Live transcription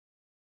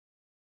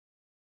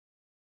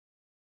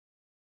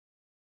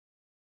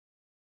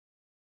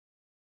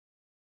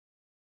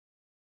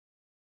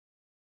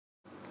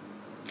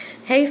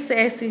Hey,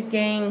 sassy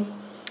gang,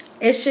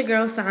 it's your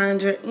girl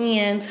Sandra,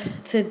 and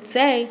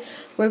today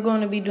we're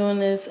going to be doing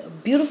this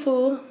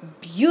beautiful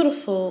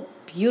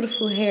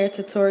hair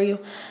tutorial.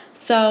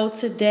 So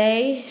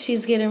today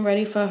she's getting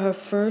ready for her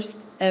first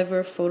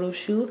ever photo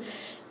shoot,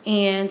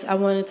 and I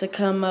wanted to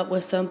come up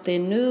with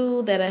something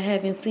new that I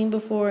haven't seen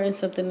before and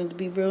something to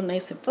be real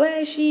nice and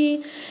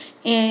flashy.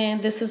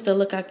 And this is the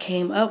look I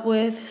came up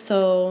with.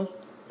 So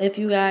if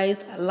you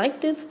guys like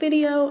this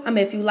video,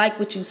 if you like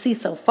what you see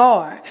so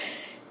far,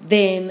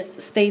 then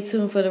stay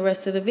tuned for the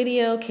rest of the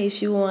video in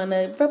case you want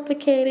to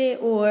replicate it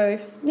or,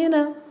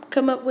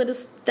 come up with a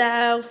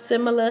style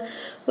similar,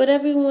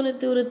 whatever you want to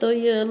do to throw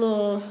your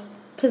little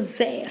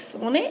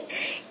pizzazz on it.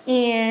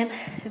 And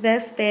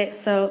that's that.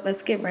 So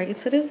let's get right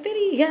into this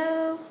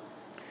video.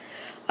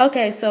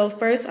 Okay, so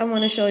first I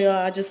want to show y'all,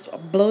 I just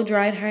blow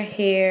dried her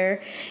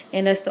hair,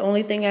 and that's the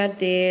only thing I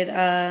did.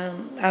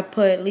 I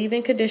put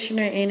leave-in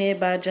conditioner in it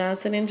by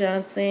Johnson &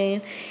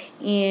 Johnson,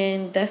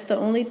 and that's the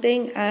only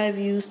thing I've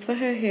used for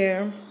her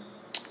hair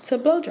to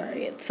blow dry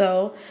it.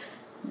 So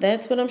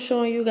that's what I'm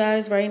showing you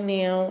guys right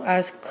now.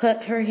 I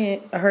cut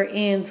her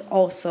ends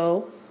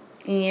also,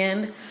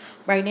 and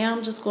right now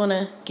I'm just going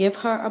to give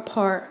her a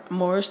part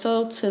more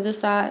so to the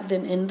side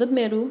than in the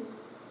middle.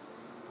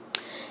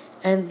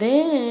 And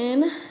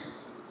then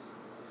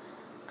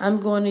I'm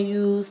going to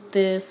use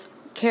this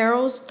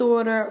Carol's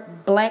Daughter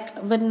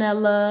Black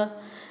Vanilla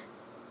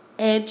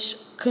Edge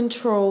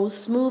Control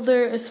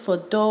Smoother. It's for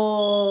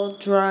dull,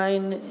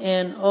 drying,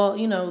 and all,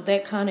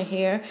 that kind of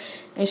hair.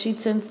 And she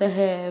tends to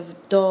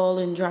have dull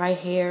and dry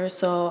hair,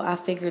 so I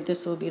figured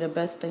this would be the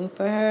best thing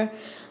for her.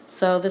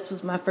 So this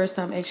was my first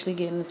time actually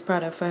getting this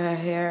product for her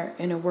hair,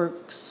 and it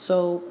works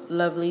so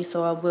lovely.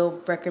 So I will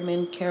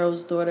recommend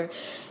Carol's Daughter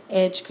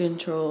Edge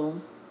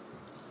Control,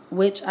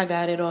 which I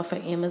got it off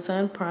of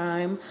Amazon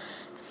Prime.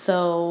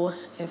 So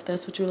if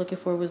that's what you're looking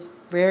for, it was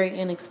very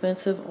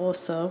inexpensive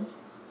also.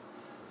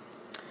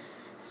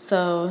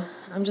 So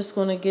I'm just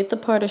going to get the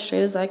part as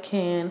straight as I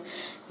can,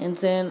 and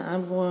then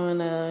I'm going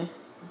to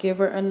give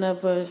her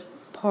another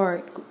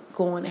part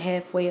going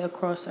halfway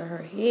across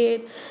her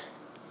head,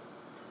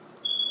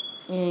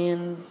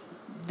 and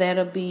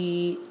that'll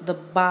be the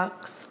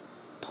box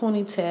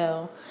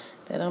ponytail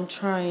that I'm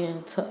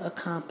trying to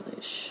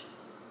accomplish.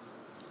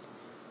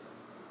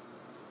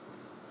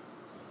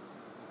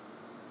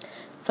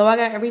 So I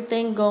got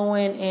everything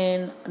going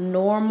in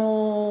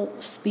normal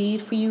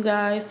speed for you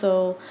guys.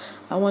 So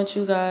I want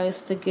you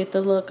guys to get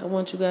the look. I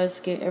want you guys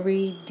to get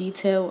every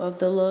detail of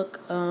the look.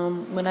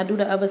 When I do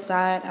the other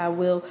side, I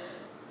will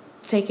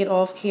take it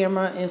off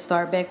camera and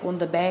start back on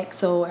the back.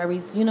 So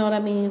you know what I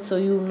mean? So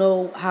you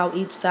know how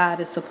each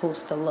side is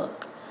supposed to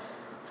look.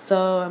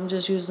 So I'm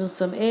just using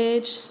some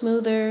edge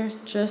smoother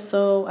just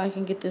so I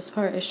can get this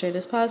part as straight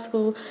as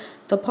possible.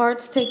 The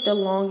parts take the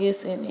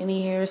longest in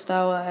any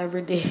hairstyle I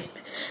ever did.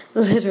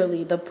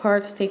 Literally, the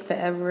parts take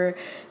forever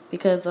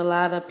because a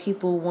lot of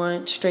people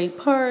want straight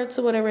parts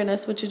or whatever, and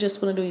that's what you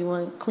just want to do. You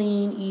want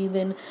clean,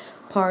 even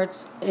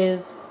parts,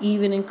 as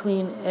even and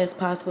clean as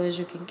possible as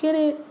you can get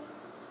it.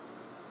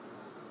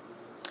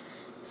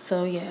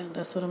 So yeah,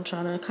 that's what I'm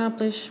trying to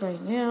accomplish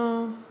right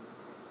now.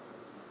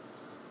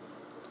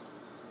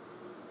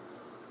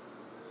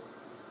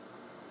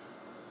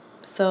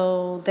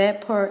 So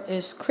that part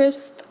is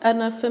crisp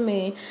enough for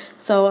me.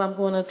 So I'm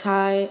going to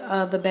tie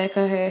the back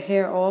of her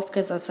hair off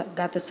because I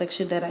got the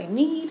section that I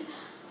need.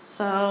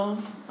 So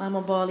I'm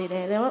going to ball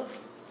that up.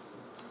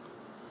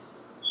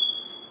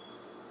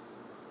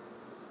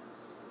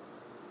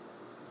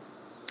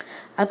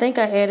 I think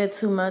I added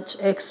too much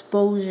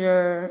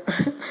exposure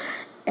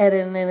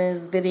editing in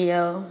this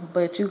video,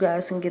 but you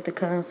guys can get the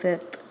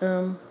concept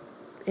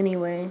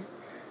anyway.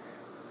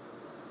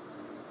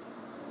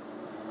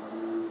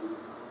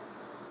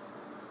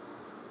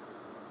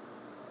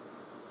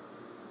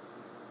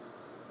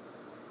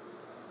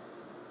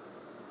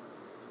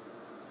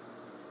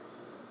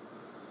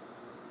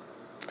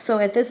 So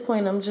at this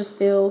point, I'm just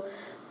still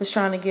was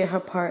trying to get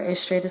her part as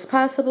straight as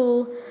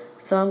possible.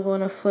 So I'm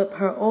going to flip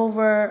her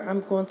over.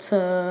 I'm going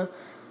to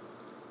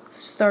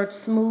start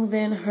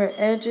smoothing her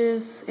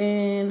edges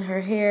and her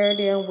hair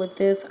down with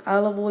this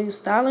olive oil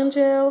styling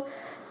gel.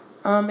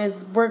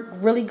 It's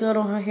worked really good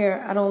on her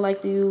hair. I don't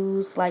like to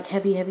use like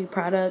heavy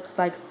products,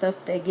 like stuff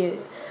that get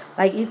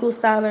like Eco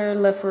Styler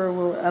left her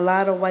with a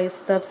lot of white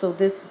stuff. So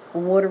this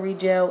watery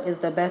gel is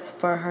the best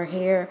for her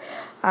hair,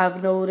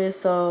 I've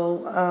noticed.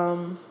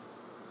 So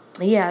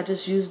yeah, I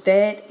just used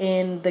that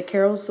and the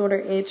Carol's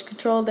Daughter Edge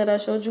Control that I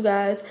showed you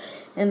guys,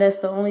 and that's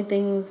the only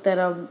things that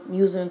I'm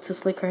using to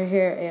slick her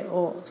hair at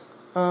all.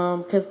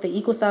 Because the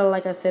Eco Styler,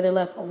 like I said, it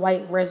left a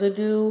white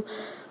residue.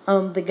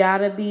 The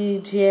Gotta Be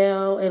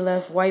gel, it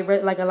left white,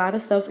 like a lot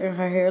of stuff in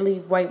her hair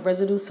leave white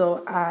residue.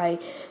 So I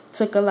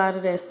took a lot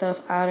of that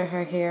stuff out of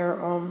her hair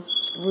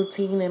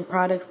routine and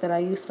products that I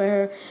use for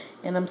her,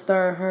 and I'm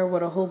starting her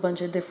with a whole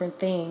bunch of different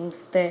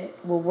things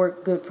that will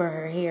work good for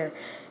her hair.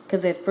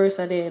 Because at first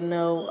I didn't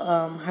know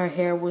her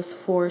hair was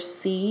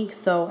 4C,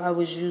 so I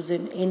was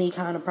using any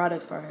kind of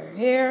products for her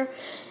hair,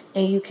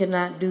 and you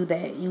cannot do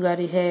that. You got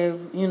to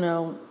have,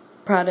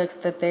 products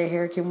that their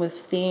hair can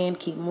withstand,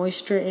 keep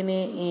moisture in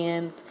it,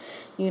 and,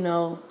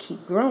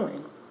 keep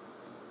growing.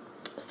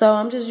 So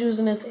I'm just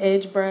using this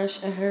edge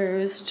brush of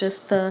hers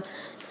just to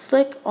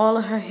slick all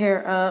of her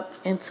hair up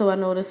until I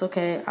notice,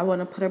 okay, I want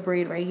to put a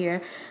braid right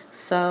here.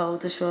 So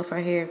to show off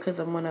her hair, because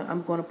I'm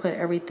gonna put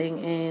everything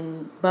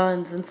in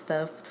buns and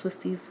stuff,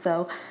 twisties.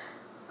 So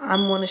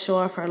I'm gonna show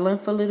off her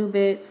length a little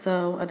bit.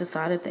 So I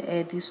decided to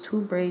add these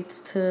 2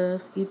 braids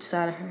to each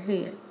side of her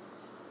head.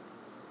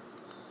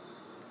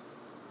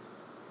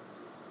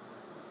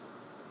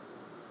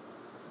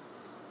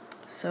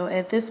 So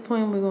at this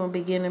point, we're gonna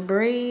begin a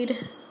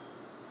braid,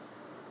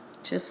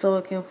 just so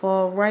it can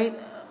fall right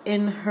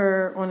in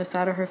her, on the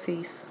side of her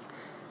face.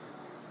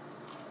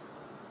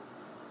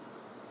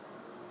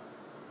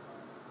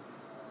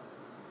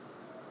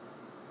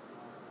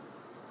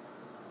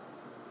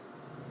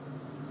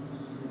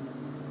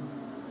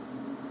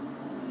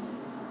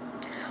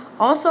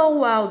 Also,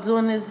 while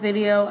doing this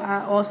video,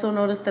 I also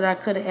noticed that I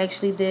could have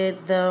actually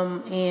did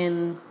them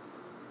in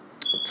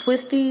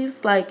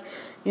twisties, like,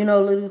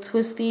 little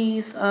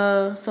twisties.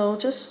 So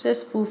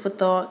just food for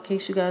thought, in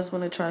case you guys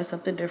want to try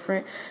something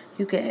different.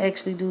 You can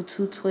actually do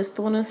 2 twists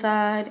on the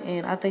side,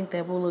 and I think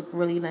that will look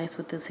really nice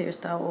with this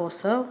hairstyle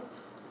also.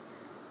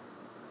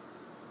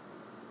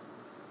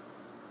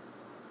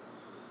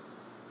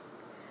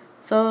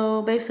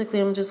 So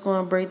basically, I'm just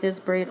going to braid this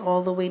braid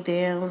all the way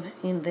down,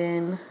 and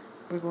then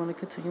we're going to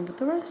continue with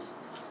the rest.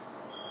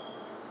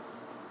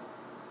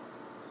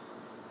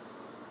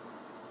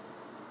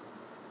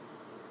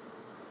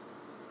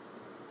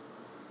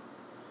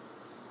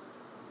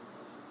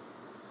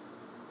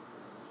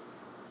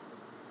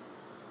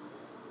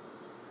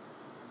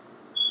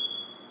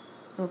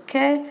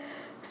 Okay,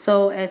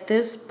 so at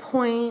this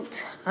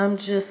point, I'm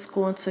just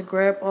going to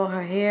grab all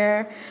her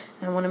hair.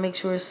 I want to make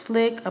sure it's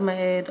slick. I'm going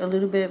to add a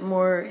little bit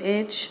more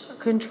edge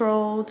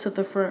control to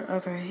the front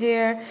of her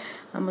hair.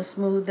 I'm going to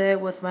smooth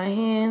that with my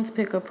hands,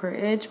 pick up her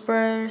edge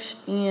brush,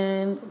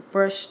 and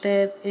brush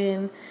that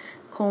in,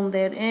 comb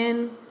that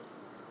in.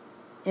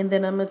 And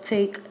then I'm going to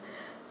take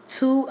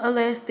 2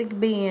 elastic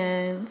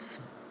bands.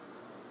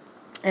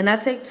 And I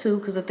take 2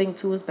 because I think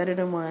 2 is better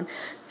than 1.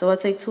 So I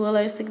take 2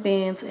 elastic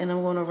bands, and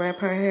I'm going to wrap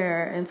her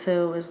hair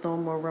until there's no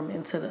more room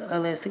into the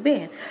elastic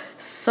band.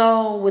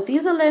 So with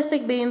these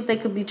elastic bands, they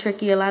could be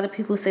tricky. A lot of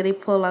people say they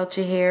pull out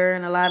your hair,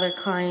 and a lot of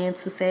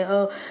clients will say,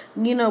 oh,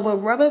 but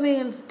rubber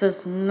bands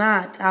does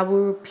not. I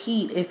will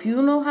repeat, if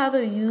you know how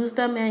to use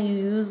them and you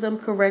use them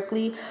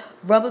correctly,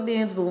 rubber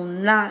bands will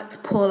not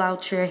pull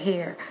out your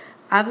hair.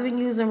 I've been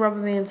using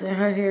rubber bands in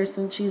her hair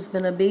since she's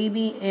been a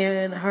baby,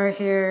 and her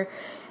hair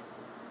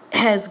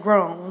has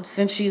grown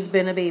since she's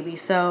been a baby.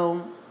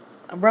 So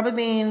rubber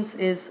bands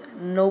is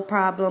no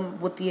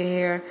problem with your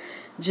hair.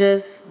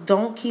 Just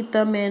don't keep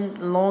them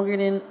in longer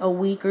than a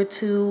week or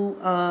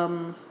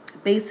 2.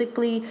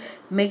 Basically,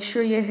 make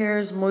sure your hair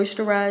is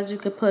moisturized. You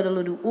can put a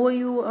little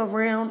oil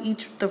around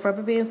each the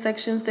rubber band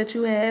sections that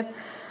you have.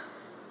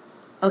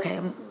 Okay,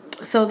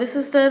 so this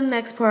is the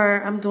next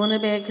part. I'm doing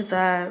it back because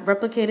I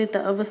replicated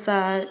the other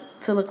side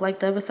to look like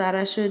the other side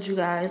I showed you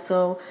guys.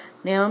 So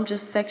now I'm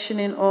just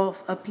sectioning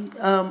off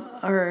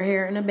her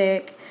hair in the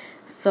back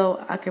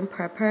so I can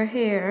prep her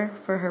hair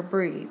for her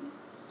braid.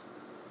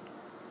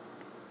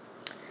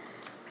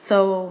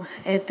 So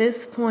at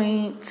this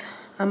point,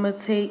 I'm going to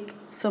take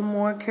some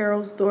more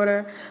Carol's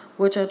Daughter,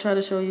 which I'll try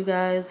to show you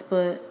guys,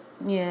 but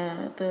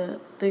yeah, the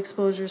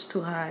exposure is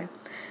too high.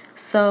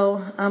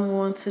 So I'm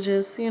going to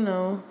just,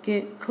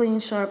 get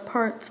clean, sharp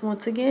parts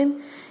once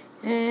again,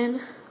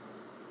 and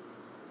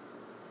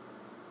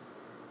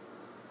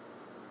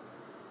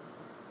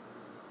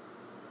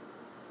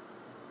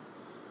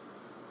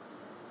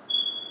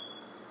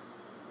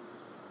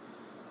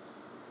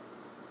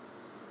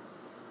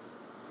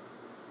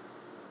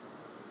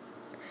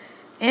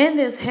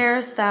this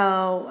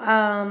hairstyle,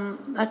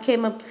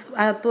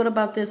 I thought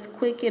about this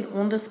quick and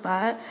on the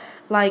spot.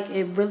 Like,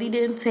 it really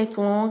didn't take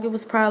long. It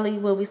was probably,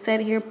 we sat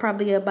here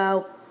probably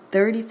about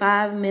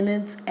 35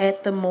 minutes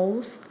at the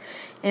most.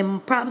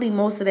 And probably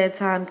most of that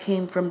time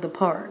came from the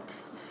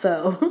parts.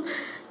 So,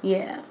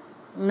 yeah,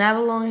 not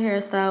a long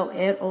hairstyle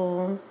at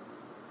all.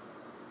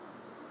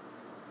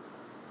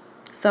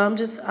 So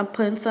I'm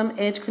putting some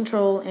edge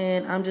control,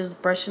 and I'm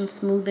just brushing,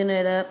 smoothing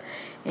it up,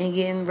 and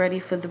getting ready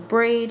for the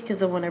braid,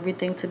 because I want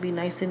everything to be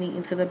nice and neat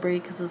into the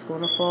braid, because it's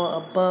going to fall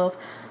above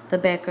the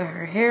back of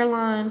her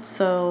hairline.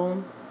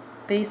 So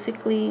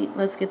basically,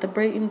 let's get the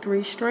braid in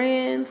 3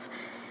 strands,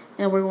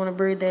 and we're going to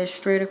braid that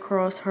straight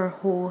across her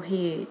whole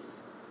head.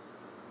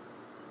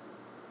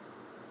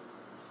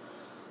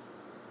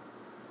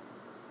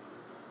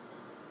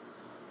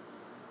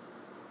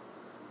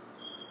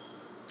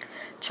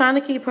 Trying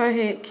to keep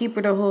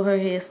her to hold her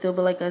head still,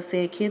 but like I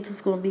said, kids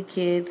is gonna be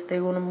kids.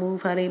 They're gonna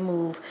move how they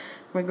move,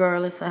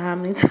 regardless of how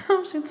many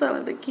times you tell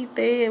them to keep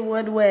their head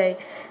one way.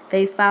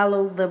 They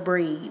follow the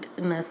braid,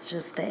 and that's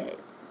just that.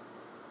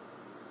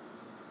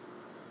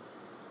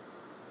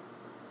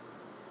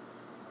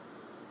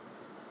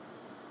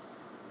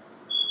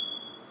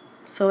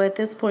 So at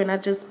this point, I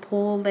just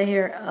pull the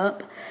hair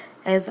up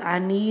As I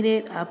need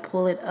it, I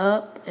pull it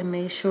up and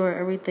make sure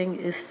everything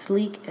is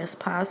sleek as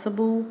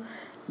possible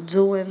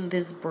doing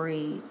this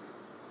braid.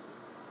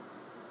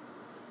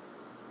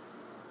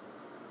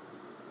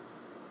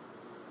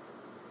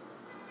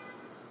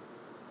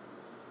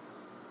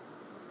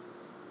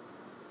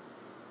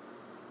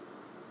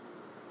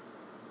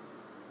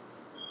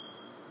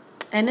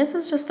 And this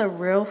is just a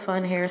real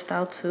fun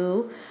hairstyle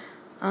too.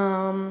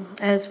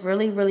 It's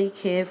really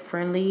kid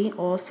friendly.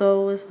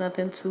 Also, it's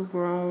nothing too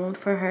grown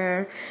for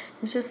her.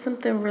 It's just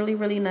something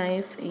really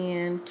nice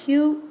and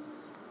cute.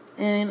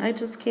 And I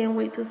just can't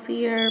wait to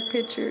see her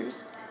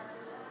pictures.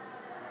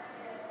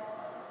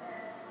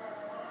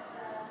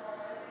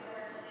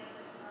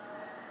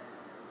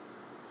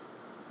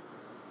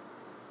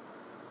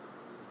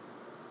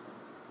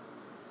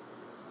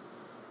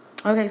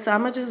 Okay, so I'm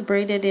going to just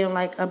braid it in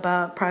like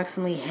about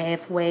approximately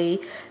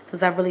halfway,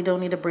 because I really don't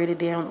need to braid it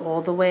down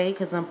all the way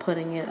because I'm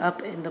putting it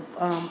up in the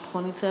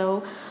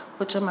ponytail,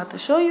 which I'm about to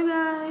show you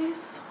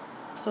guys.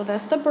 So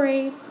that's the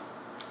braid.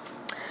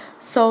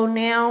 So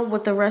now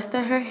with the rest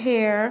of her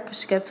hair,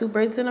 because she got 2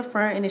 braids in the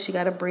front and then she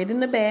got a braid in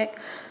the back.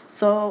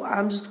 So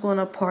I'm just going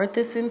to part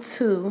this in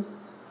 2.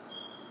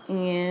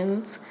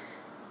 And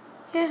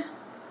yeah.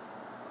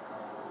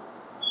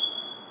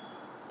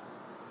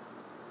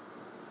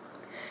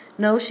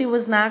 No, she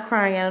was not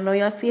crying. I know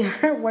y'all see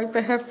her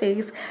wiping her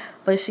face,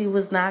 but she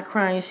was not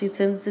crying. She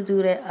tends to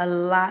do that a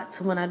lot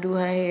when I do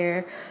her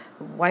hair.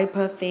 Wipe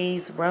her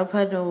face, rub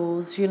her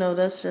nose. You know,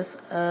 that's just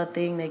a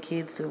thing that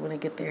kids do when they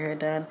get their hair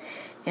done.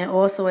 And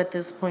also at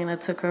this point, I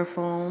took her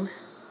phone.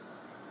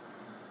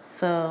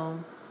 So,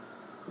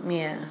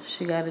 yeah,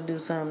 she got to do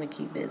something to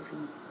keep busy.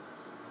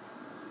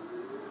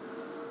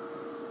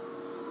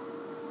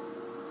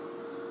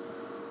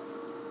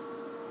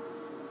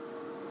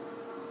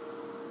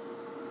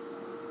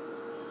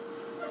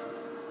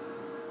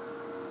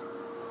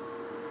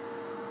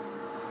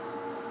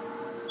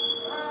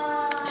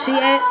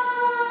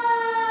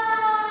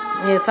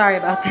 Yeah, sorry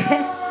about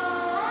that.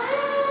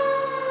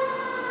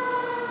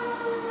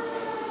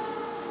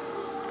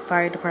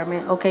 Fire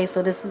department. Okay,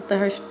 so this is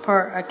the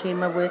part I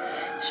came up with.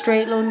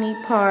 Straight little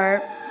neat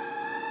part.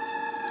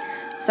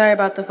 Sorry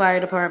about the fire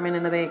department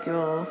in the back,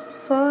 y'all.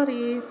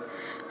 Sorry.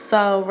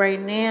 So right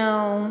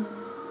now,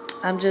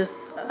 I'm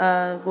just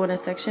going to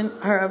section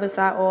her other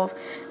side off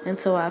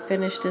until I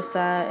finish this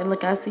side. And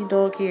look, I see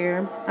dog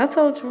here. I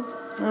told you.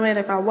 No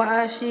matter if I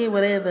wash it,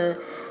 whatever,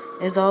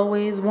 there's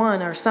always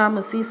one or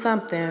some see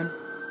something.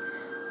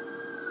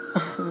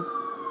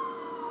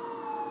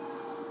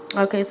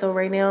 Okay, so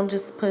right now I'm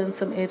just putting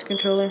some edge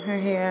control in her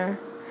hair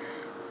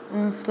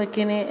and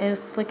slicking it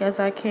as slick as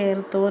I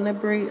can, throwing the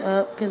braid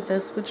up because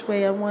that's which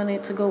way I want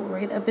it to go,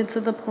 right up into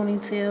the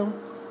ponytail.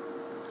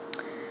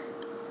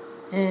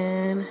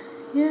 And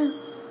yeah,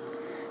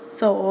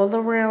 so all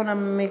around I'm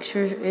gonna make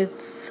sure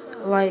it's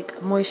like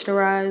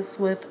moisturized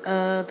with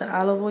the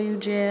olive oil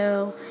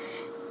gel,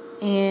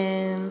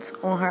 and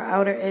on her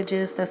outer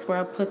edges, that's where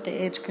I put the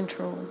edge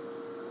control.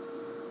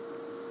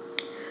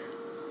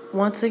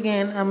 Once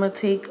again, I'm going to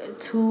take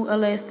 2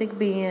 elastic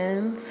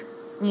bands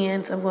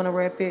and I'm going to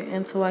wrap it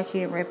until I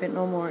can't wrap it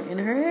no more in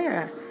her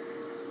hair.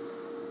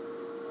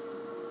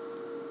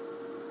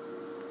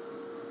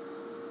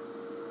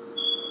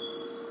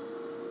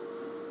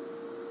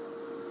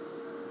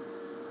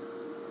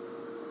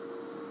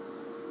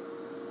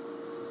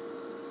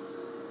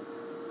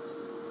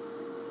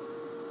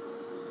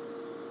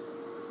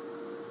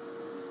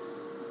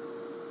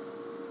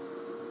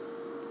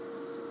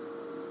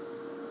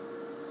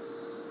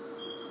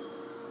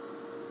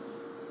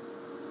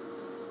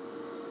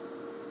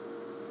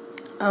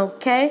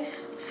 Okay,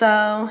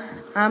 so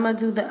I'm going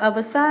to do the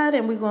other side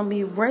and we're going to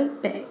be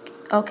right back.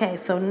 Okay,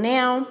 so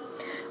now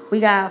we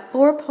got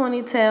 4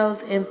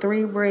 ponytails and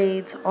 3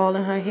 braids all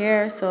in her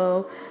hair.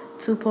 So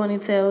 2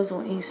 ponytails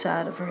on each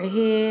side of her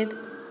head,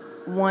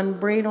 1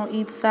 braid on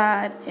each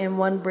side, and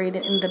 1 braid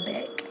in the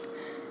back.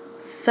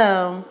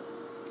 So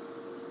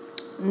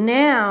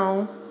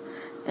now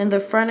in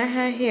the front of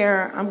her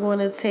hair, I'm going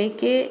to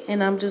take it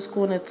and I'm just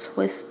going to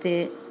twist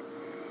it.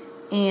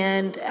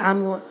 And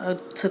I'm going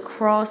to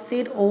cross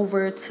it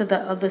over to the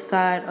other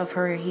side of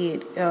her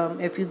head,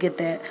 if you get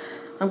that.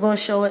 I'm going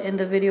to show it in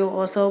the video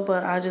also,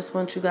 but I just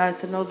want you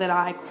guys to know that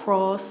I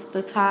cross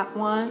the top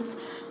ones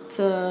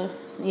to,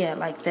 yeah,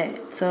 like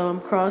that. So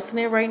I'm crossing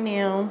it right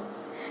now.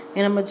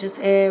 And I'm going to just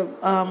add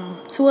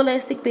 2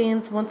 elastic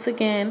bands once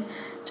again,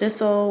 just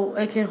so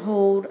it can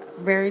hold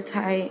very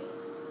tight.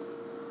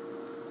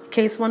 In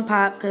case one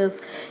pop,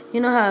 because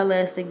you know how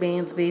elastic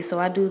bands be. So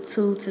I do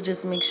 2 to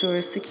just make sure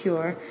it's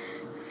secure.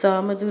 So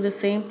I'm going to do the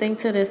same thing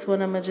to this one.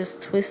 I'm going to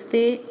just twist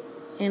it.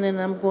 And then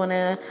I'm going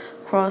to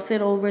cross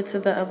it over to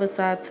the other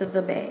side to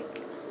the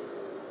back.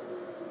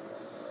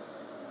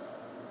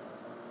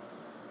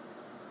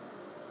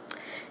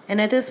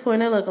 And at this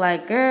point, it looked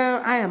like,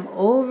 girl, I am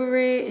over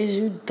it. Is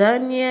you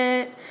done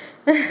yet?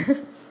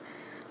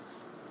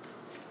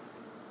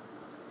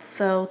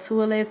 So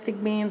 2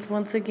 elastic bands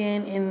once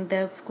again. And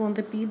that's going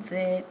to be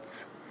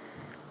that.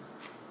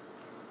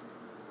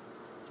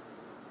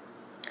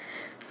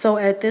 So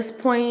at this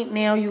point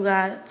now you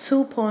got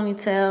 2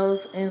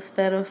 ponytails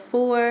instead of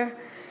 4,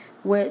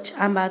 which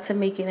I'm about to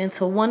make it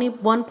into one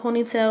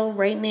ponytail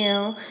right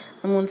now.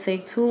 I'm going to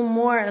take 2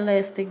 more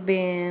elastic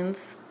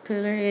bands, put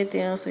her head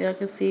down so y'all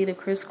can see the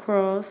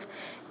crisscross,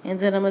 and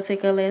then I'm going to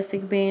take an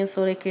elastic band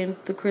so the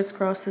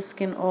crisscrosses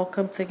can all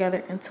come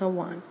together into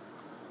one.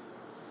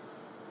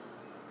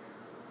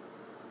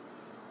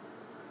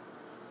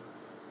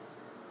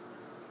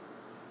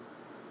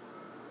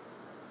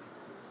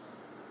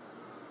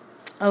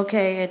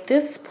 Okay, at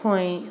this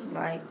point,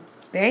 like,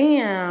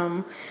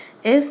 bam,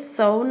 it's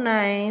so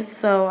nice.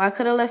 So I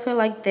could have left it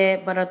like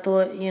that, but I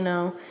thought, you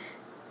know,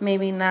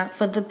 maybe not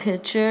for the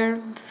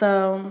picture.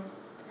 So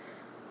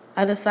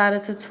I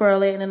decided to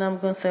twirl it, and then I'm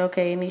going to say,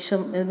 okay, it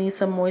needs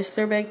some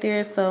moisture back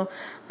there. So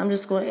I'm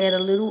just going to add a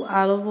little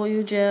olive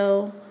oil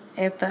gel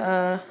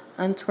after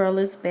untwirl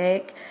this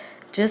back,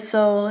 just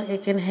so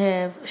it can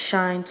have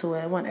shine to it.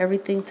 I want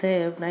everything to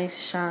have nice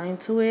shine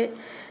to it.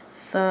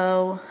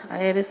 So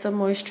I added some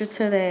moisture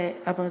to that.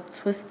 I'm going to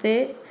twist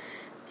it,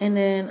 and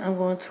then I'm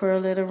going to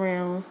twirl it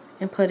around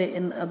and put it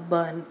in a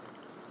bun.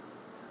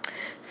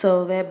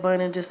 So that bun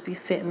will just be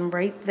sitting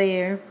right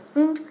there.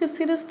 You can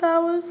see the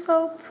style is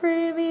so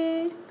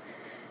pretty.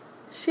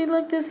 She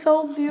looked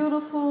so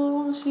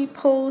beautiful. She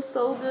posed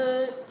so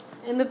good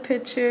in the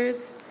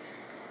pictures.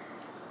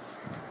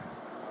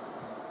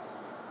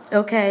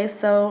 Okay,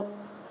 so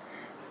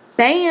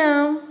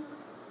bam.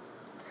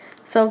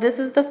 So this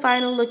is the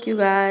final look, you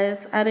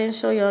guys. I didn't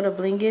show y'all the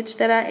blingage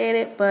that I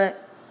added,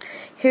 but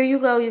here you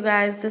go, you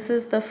guys. This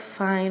is the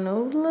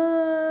final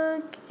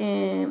look,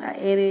 and I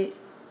added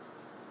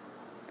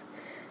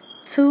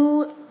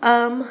 2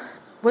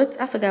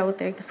 I forgot what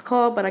they're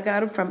called, but I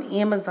got them from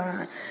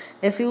Amazon.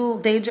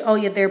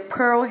 They're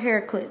pearl hair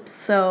clips.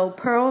 So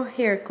pearl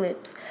hair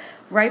clips,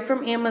 right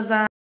from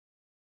Amazon.